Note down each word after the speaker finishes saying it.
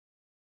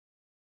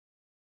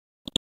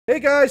Hey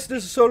guys,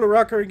 this is Solar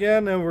Rocker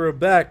again, and we're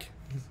back.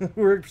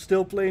 We're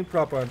still playing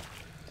Prop Hunt.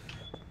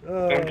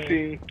 I'm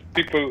seeing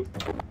people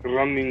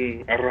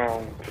running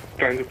around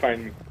trying to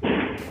find me.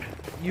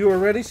 You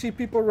already see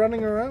people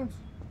running around?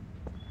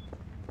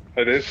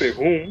 I didn't say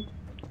whom.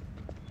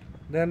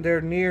 Then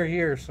they're near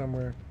here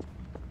somewhere.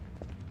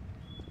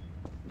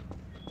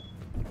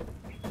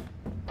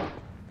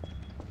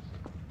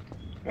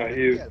 I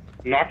hear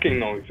knocking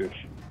noises.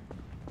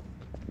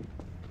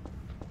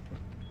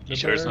 You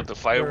sure it's not the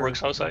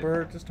fireworks outside?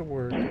 Bird is the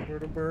word.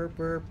 Bird.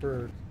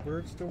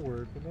 Bird's the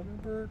word.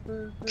 Another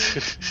bird.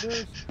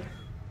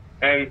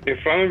 And in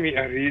front of me,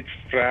 I read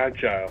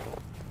fragile.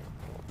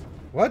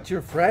 What?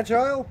 You're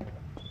fragile?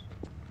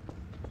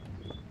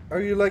 Are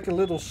you like a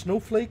little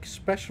snowflake,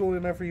 special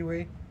in every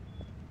way?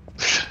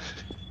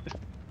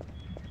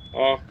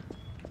 Oh,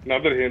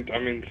 another hint,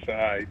 I'm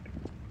inside.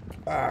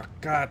 Ah,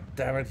 god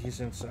damn it,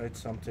 he's inside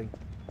something.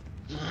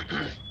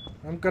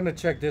 I'm gonna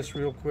check this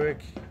real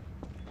quick.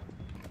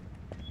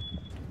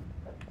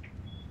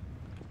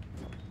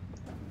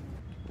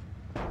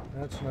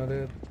 That's not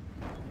it.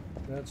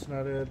 That's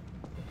not it.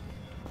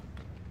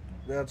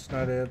 That's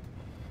not it.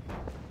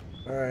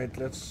 Alright,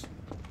 let's...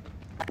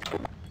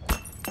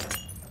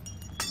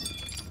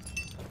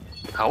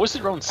 How is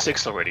it round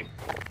 6 already?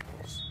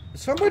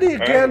 Somebody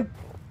again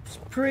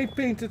spray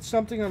painted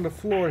something on the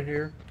floor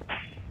here.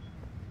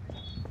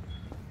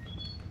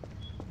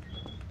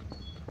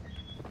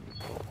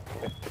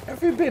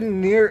 Have you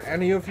been near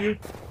any of you?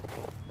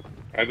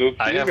 I don't see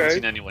I you haven't guys.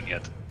 seen anyone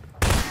yet.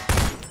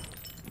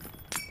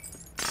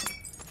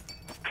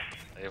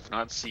 I have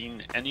not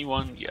seen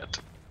anyone yet.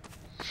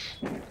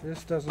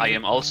 This doesn't... I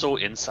am also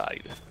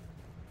inside.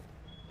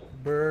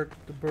 Bird,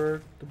 the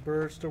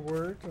bird's the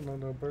word.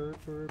 Another bird.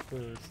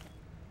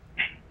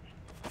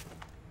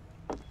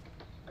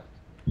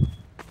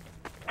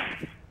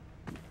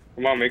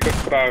 Come on, make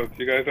us proud.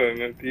 You guys are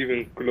not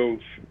even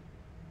close.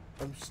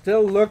 I'm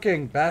still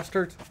looking,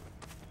 bastard.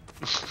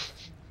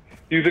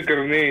 Use a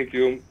grenade,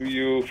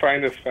 you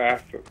find us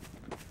faster.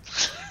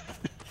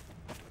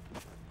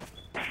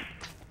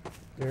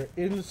 They're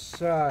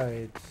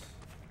inside.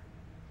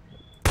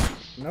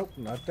 Nope,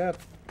 not that.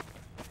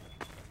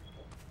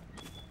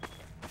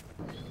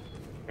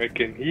 I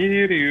can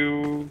hear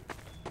you.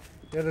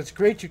 Yeah, that's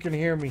great you can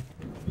hear me.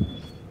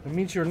 That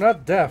means you're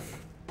not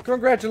deaf.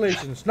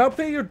 Congratulations. Now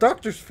pay your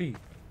doctor's fee.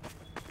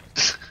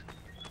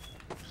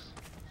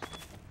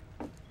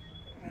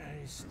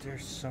 He's there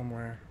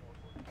somewhere.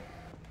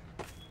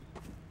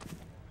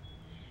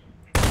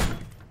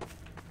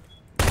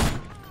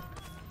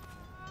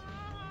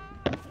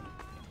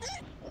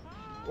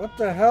 What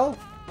the hell?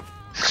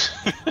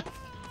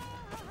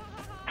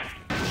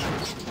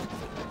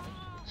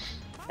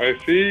 I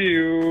see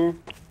you.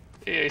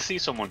 Hey, I see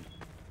someone.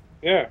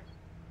 Yeah.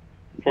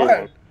 What?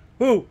 Forward.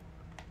 Who?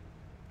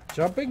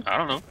 Jumping? I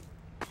don't know.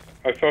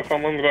 I saw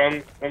someone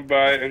run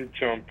by and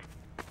jump.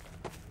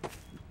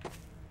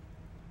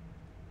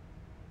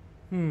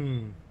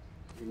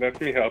 Let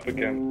me help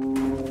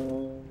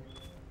again.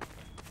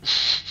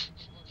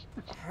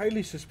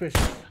 Highly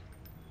suspicious.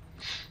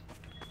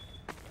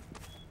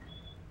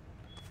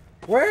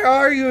 Where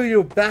are you,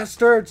 you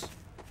bastards?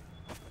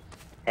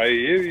 I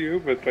hear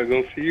you, but I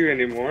don't see you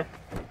anymore.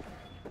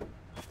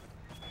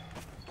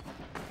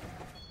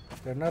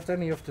 There are not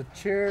any of the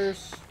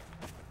chairs.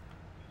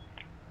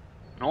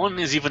 No one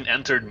has even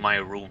entered my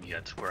room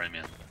yet, where I'm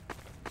in.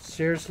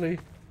 Seriously?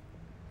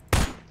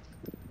 But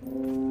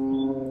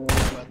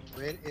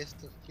where is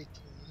the freaking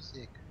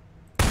music?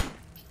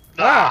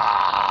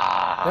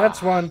 Ah!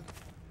 That's one.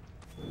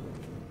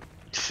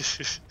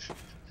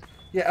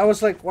 Yeah, I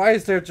was like, why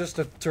is there just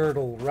a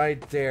turtle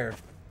right there?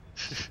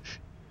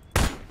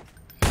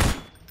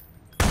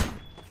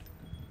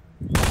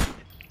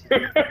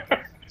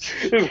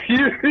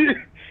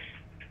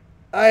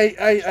 I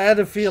had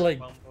a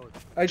feeling.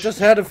 I just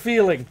had a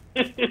feeling.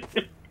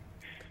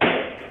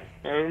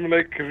 I'm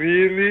like,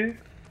 really?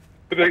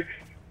 Like,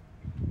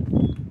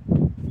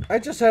 I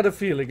just had a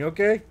feeling,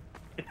 okay?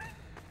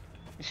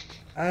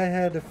 I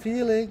had a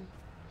feeling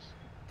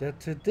that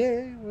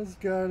today was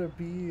gonna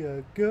be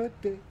a good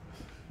day.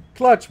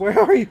 Clutch, where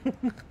are you?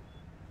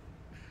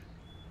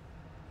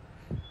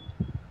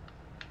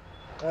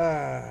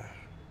 Ah.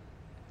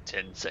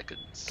 10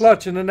 seconds.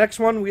 Clutch, in the next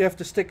one we have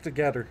to stick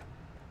together.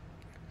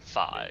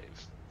 5,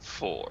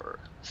 4,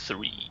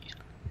 3,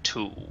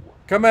 2.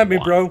 Come at me,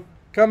 1. bro.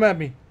 Come at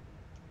me.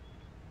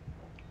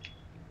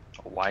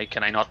 Why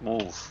can I not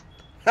move?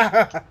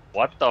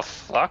 What the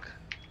fuck?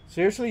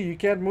 Seriously, you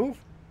can't move?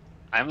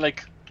 I'm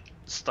like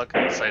stuck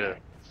inside a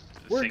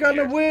We're thing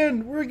gonna here.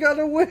 win! We're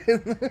gonna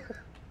win!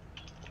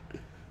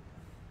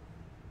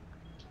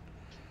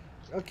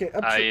 Okay,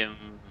 I am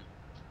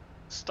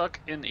stuck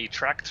in a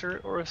tractor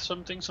or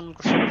something, some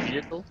sort of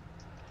vehicle.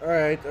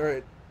 Alright,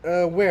 alright.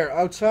 Where?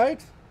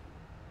 Outside?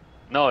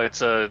 No,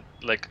 it's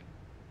like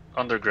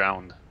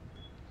underground,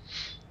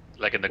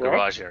 like in the What?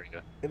 garage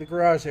area. In the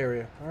garage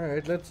area.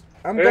 Alright, let's...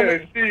 I'm hey, gonna...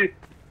 I see.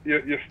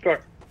 You're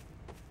stuck.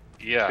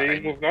 Yeah. Can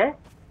you move now?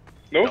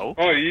 No? No.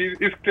 Oh,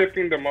 he's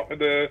clipping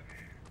the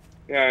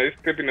Yeah, he's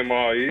clipping them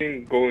all. He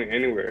ain't going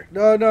anywhere.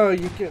 No,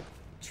 you can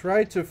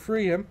try to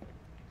free him.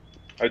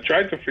 I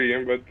tried to free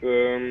him, but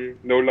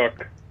no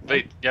luck.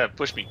 Wait, yeah,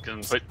 push me,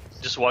 but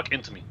just walk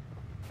into me.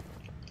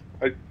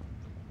 I-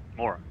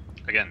 More.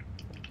 Again.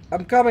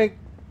 I'm coming.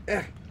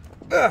 It's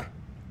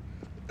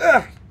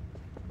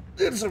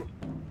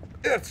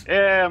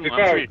Yeah, I'm It's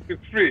free. out.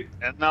 It's free.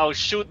 And now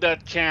shoot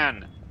that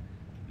can.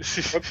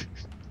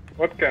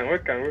 What can?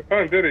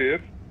 Oh, there he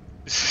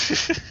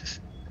is.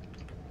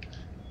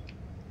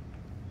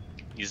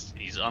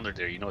 He's under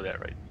there, you know that,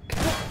 right?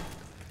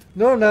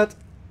 No, I'm not.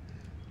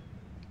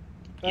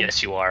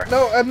 Yes, you are.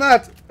 No, I'm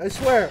not. I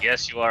swear.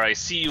 Yes, you are. I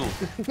see you.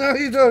 No,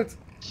 you don't.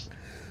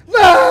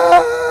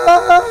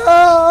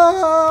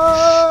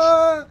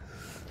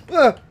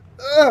 No!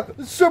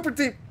 Super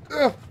team.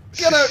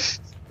 Get out.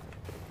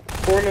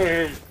 Corner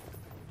him.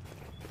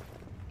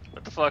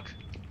 What the fuck?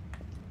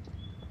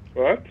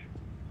 What?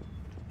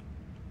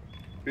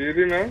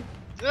 Really now?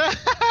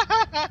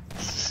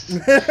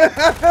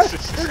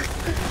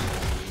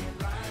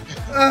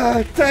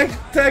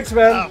 Thanks,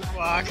 man. Oh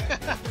fuck.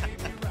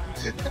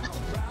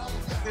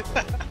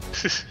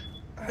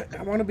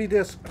 I want to be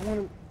this. I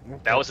want to.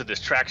 That was a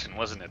distraction,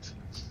 wasn't it?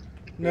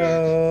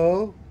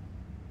 No.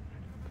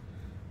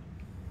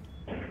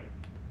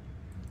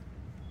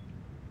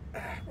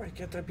 Why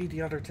can't that be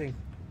the other thing?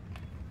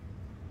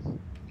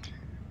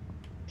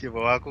 Tinha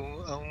bawa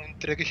ako ang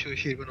track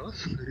sushi ko no.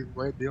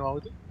 Rewind yung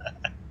auto.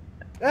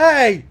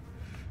 Hey!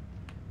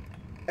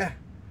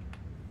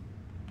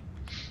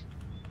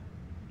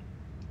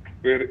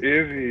 Where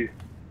is he?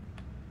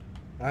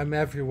 I'm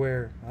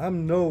everywhere.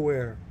 I'm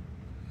nowhere.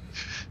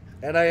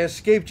 And I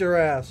escaped your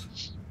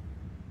ass.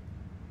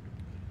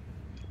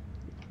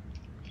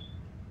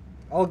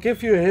 I'll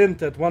give you a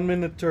hint at 1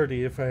 minute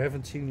 30 if I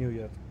haven't seen you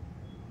yet.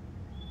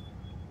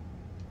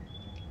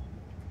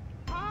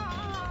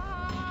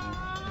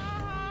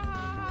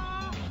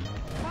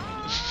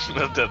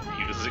 Not that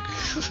music.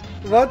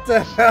 What the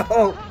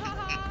hell?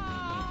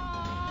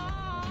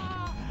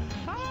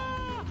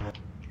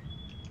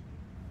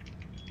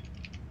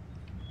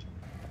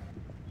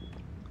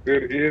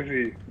 Where is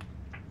he?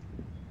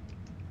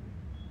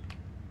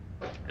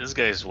 This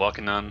guy's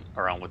walking on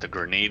around with a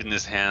grenade in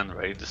his hand,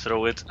 ready to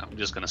throw it. I'm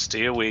just gonna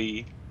stay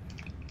away.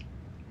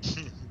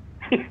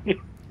 Yeah,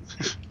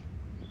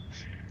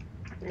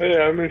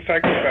 I'm in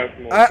psychopath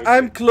mode.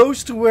 I'm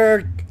close to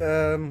where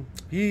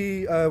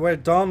where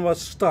Don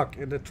was stuck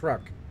in the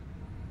truck.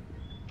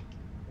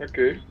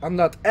 Okay. I'm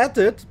not at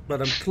it,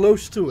 but I'm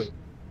close to it.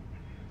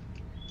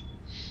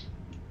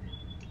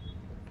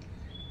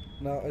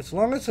 Now, as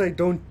long as I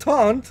don't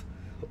taunt,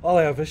 I'll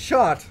have a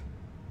shot.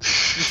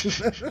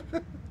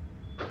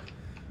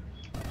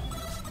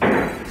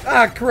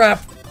 Ah,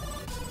 crap!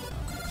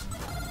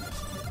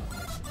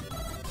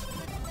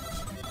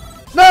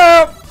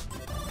 No!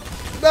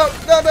 No!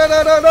 No! No!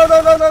 No! No! No!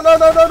 No! No! No! No!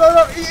 No! No!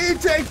 No!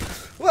 Take!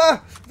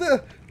 Ah,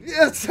 the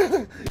yes.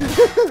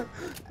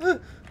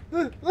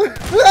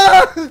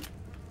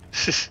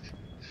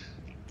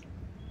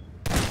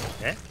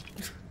 Eh?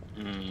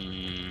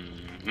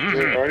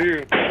 Where are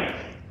you?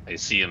 I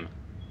see him.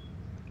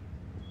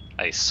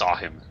 I saw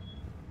him.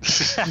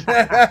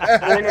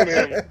 Corner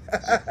him.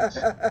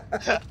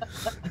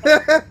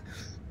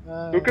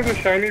 Look at the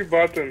shiny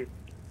button.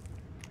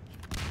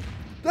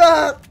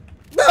 Ah,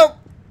 no!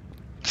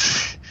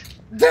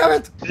 Damn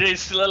it!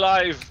 He's still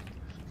alive.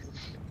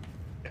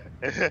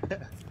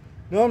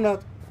 No, I'm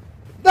not.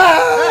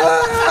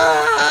 Ah!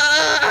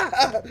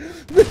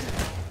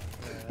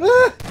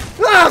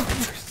 Ah!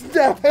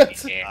 Damn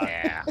it!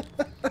 Yeah.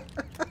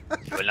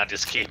 You will not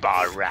escape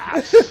our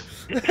wrath.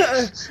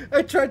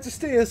 I tried to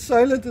stay as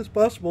silent as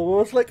possible. I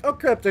was like, oh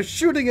crap, they're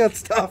shooting at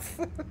stuff.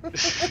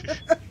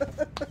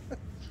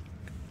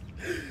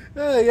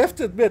 You have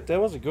to admit, that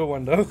was a good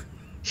one though.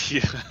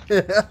 Yeah.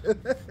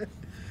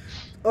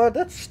 Oh,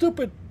 that's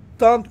stupid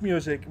taunt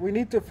music. We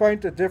need to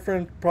find a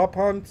different prop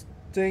hunt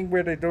thing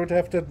where they don't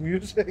have that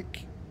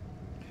music.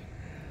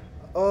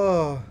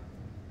 Oh.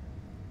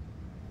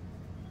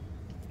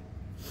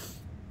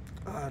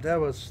 Ah, that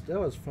was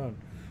fun.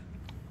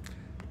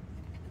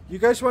 You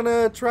guys want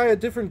to try a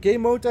different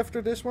game mode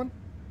after this one?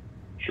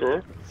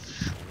 Sure.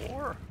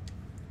 Sure.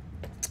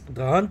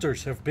 The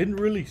hunters have been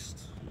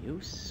released. You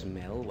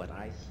smell what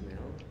I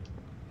smell?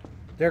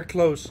 They're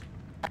close.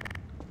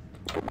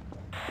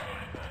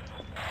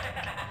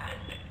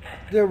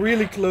 They're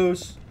really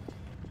close.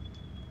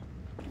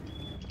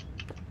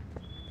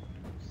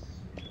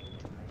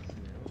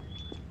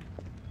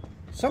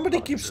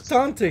 Somebody keeps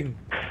taunting.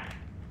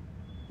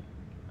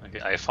 Okay,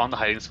 I found the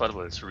hiding spot,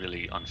 but it's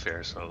really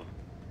unfair, so...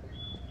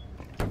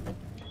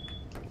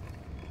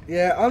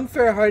 Yeah,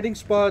 unfair hiding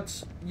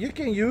spots. You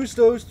can use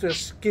those to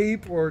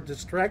escape or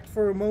distract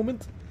for a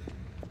moment.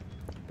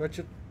 But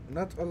you're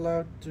not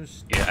allowed to...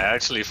 Yeah, I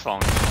actually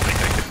found, like,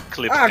 I could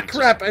clip Ah, into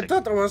crap! I something.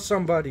 thought there was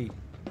somebody.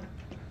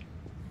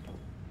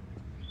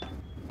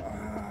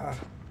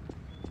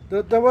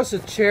 There was a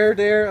chair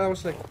there. I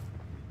was like,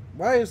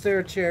 why is there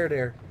a chair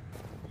there?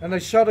 And I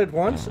shot it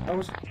once. I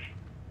was...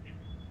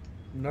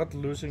 not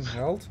losing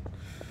health?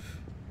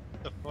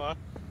 The fuck?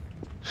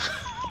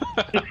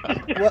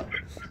 What?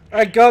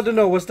 I gotta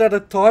know, was that a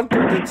taunt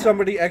or did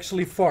somebody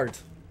actually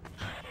fart?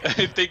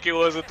 I think it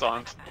was a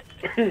taunt.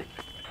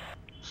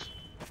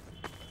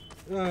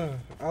 I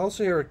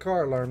also hear a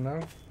car alarm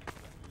now.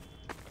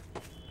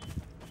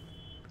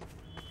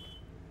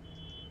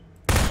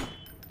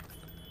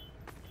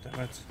 Damn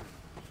it.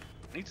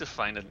 I need to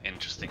find an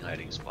interesting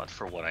hiding spot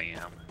for what I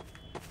am.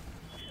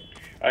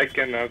 I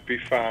cannot be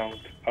found.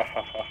 Ha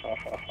ha ha ha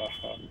ha ha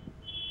ha.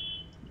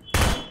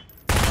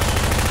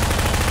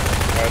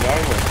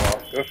 Alarm went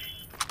off. That's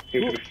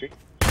interesting.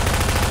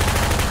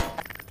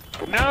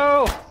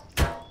 No!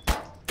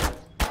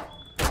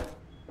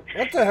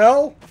 What the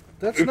hell?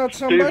 That's not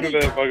somebody.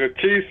 Chase that bugger.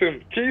 Chase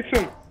him. Chase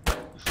him.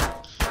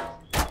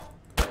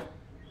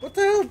 What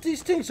the hell?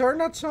 These things are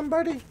not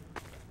somebody.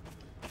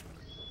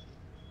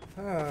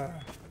 Ah,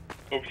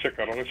 Oh, check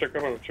around, check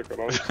around, check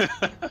around.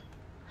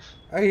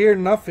 I hear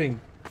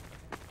nothing.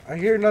 I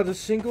hear not a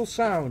single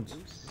sound.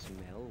 You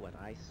smell what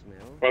I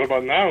smell? What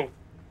about now?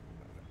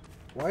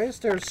 Why is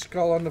there a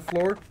skull on the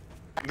floor?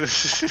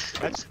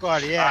 That's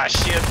squad, yeah. Ah,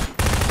 shit!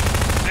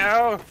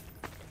 No!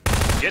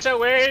 Get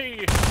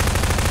away!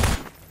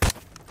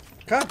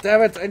 God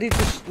damn it! I need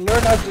to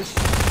learn how to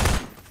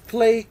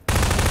play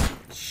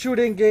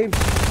shooting games.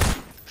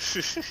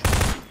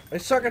 I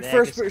suck at Lag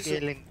first is person.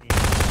 killing me.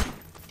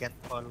 Can't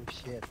follow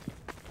shit.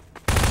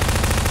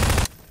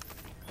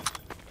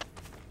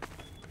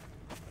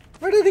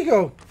 Where did he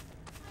go?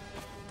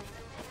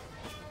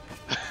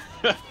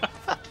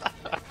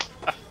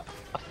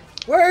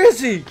 Where is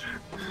he?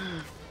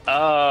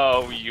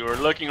 Oh, you were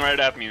looking right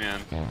at me,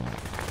 man.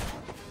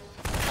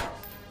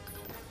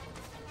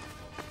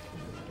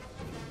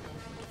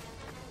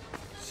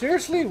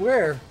 Seriously,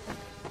 where?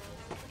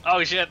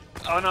 Oh shit!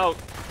 Oh no!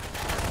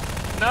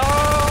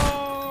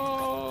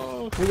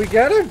 No! Did we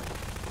get him?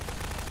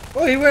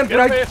 Oh, he went Get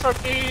right. away from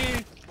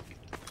me!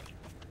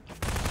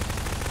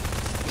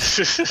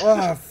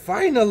 Ah,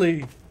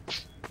 finally.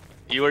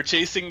 You were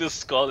chasing the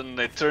skull and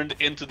I turned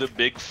into the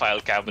big file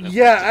cabinet.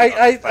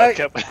 Yeah, File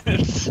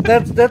cabinets.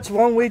 That's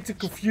one way to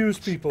confuse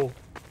people.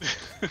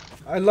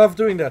 I love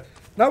doing that.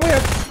 Now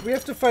we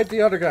have to fight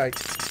the other guy.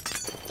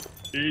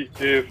 He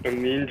is a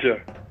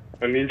ninja.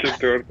 A ninja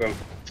turtle.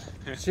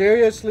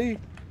 Seriously?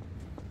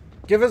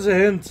 Give us a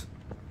hint.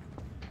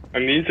 A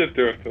ninja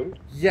turtle?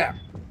 Yeah,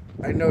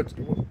 I know.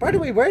 By the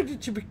way, where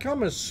did you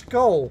become a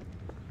skull?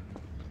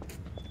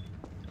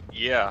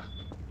 Yeah,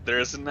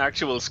 there's an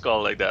actual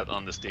skull like that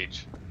on the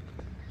stage.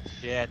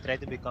 Yeah, I tried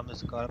to become a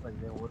scar, but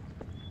it didn't work.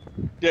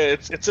 Yeah,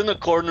 it's in a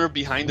corner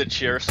behind the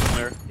chair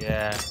somewhere.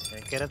 Yeah,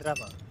 and get a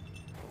drama.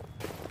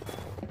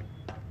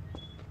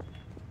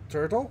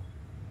 Turtle?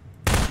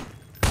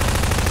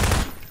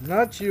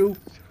 Not you.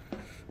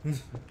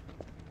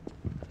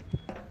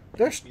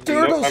 There's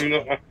turtles.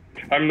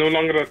 I'm no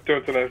longer a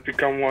turtle. I've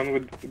become one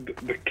with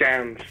the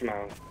cans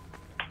now.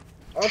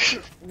 Okay,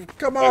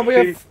 come on, we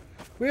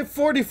have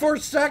 44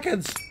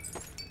 seconds.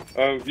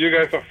 You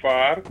guys are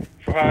far.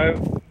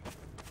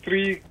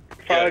 Three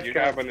file you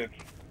know. cabinets.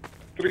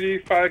 3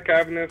 file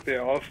cabinets.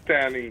 They're all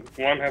standing.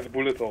 One has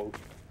bullet holes.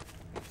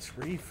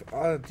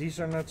 These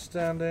are not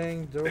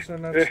standing. Those are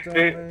not In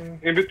standing.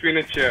 between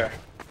a chair.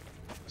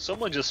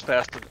 Someone just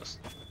passed us.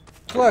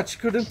 Clutch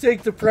couldn't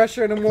take the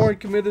pressure anymore and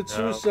committed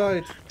No.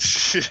 suicide.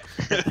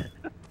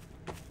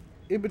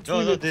 In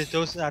between. No,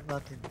 those are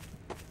nothing.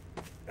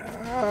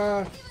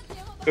 Ah,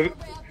 There's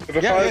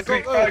a Yeah,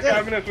 three go, file there.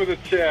 cabinets with a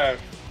chair.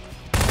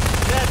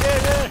 Yeah,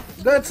 there!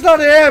 that's not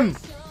him.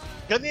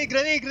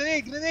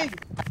 Grenade!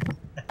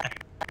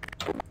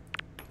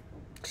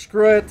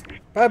 Screw it.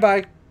 Bye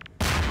bye.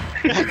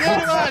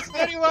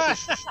 There he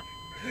was!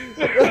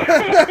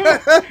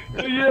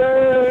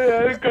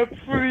 Yay! I got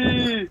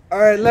free. All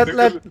right,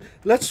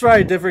 let's try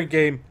a different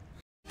game.